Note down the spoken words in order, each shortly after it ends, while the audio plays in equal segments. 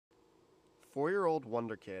4-year-old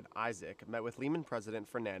wonder kid, Isaac, met with Lehman president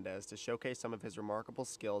Fernandez to showcase some of his remarkable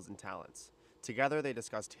skills and talents. Together, they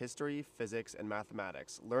discussed history, physics, and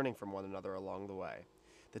mathematics, learning from one another along the way.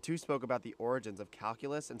 The two spoke about the origins of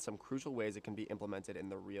calculus and some crucial ways it can be implemented in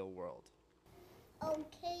the real world.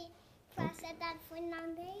 Okay, President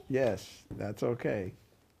Fernandez? Yes, that's okay.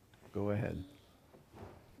 Go ahead.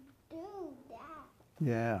 Do that.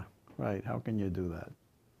 Yeah, right. How can you do that?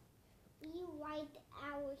 You write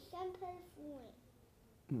our simple form.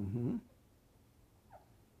 Mm-hmm.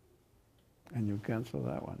 And you cancel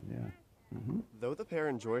that one, yeah. Mm-hmm. Though the pair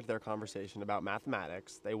enjoyed their conversation about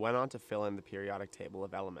mathematics, they went on to fill in the periodic table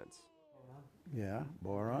of elements. Yeah,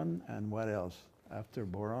 boron, and what else? After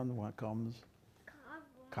boron, what comes?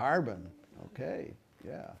 Carbon. Carbon. Okay,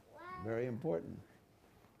 yeah, very important.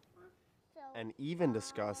 And even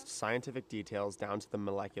discussed scientific details down to the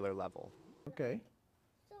molecular level. Okay.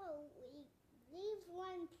 So we leave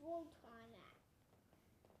one proton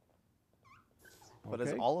at. But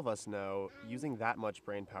as all of us know, using that much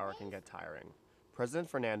brain power can get tiring. President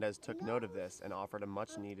Fernandez took note of this and offered a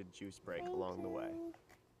much-needed juice break along the way.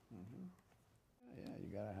 Mm-hmm. Yeah, you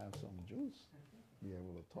gotta have some juice. Be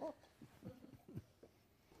able to talk.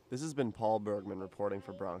 This has been Paul Bergman reporting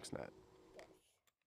for BronxNet.